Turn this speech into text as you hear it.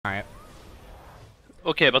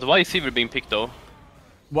Okay, but why is sivir being picked though?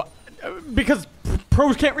 What? Because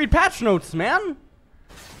pros can't read patch notes, man.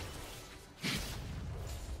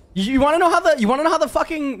 You want to know how the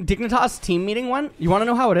fucking Dignitas team meeting went? You want to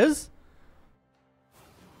know how it is?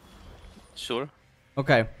 Sure.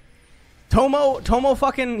 Okay. Tomo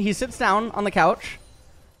fucking, he sits down on the couch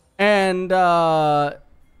and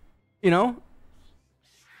you know,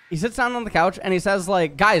 he sits down on the couch and he says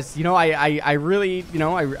like, guys, you know, I really, you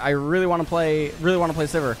know, I really want to play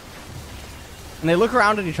Sivir. And they look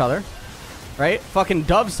around at each other, right? Fucking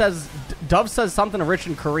Dove says something to Rich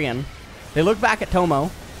in Korean. They look back at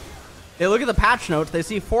Tomo. They look at the patch notes. They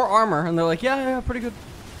see 4 armor and they're like, yeah, pretty good.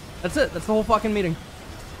 That's it. That's the whole fucking meeting.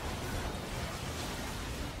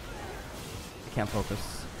 I can't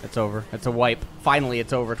focus. It's over. It's a wipe. Finally,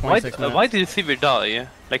 it's over. 26 minutes. Why did sivir die?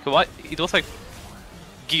 Like, why? It was like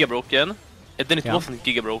giga broken, and then it wasn't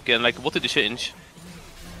giga broken. Like, what did you change?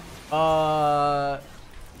 Sivir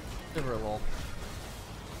lol.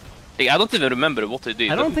 Like, I don't even remember what they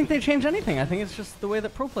did. I don't think they changed anything. I think it's just the way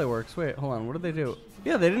that pro play works. Wait, hold on. What did they do?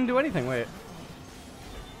 Yeah, they didn't do anything. Wait.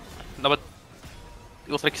 No, but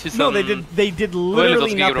it was like season... No, they did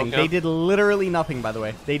literally nothing. Broken. They did literally nothing, by the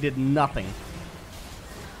way. They did nothing.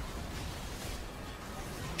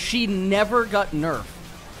 She never got nerfed.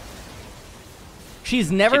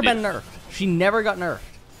 She's never been nerfed. She never got nerfed.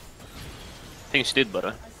 I think she did,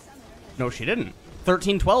 but... No, she didn't.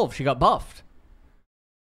 13-12, she got buffed.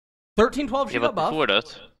 13-12, she got buffed. Before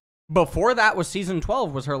that... Before that was Season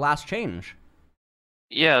 12, was her last change.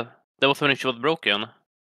 Yeah, that was when she was broken.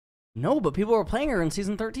 No, but people were playing her in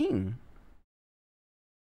Season 13.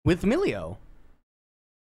 With Milio.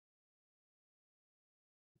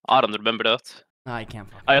 I don't remember that. I can't.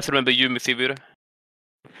 I just remember Yumi sivir.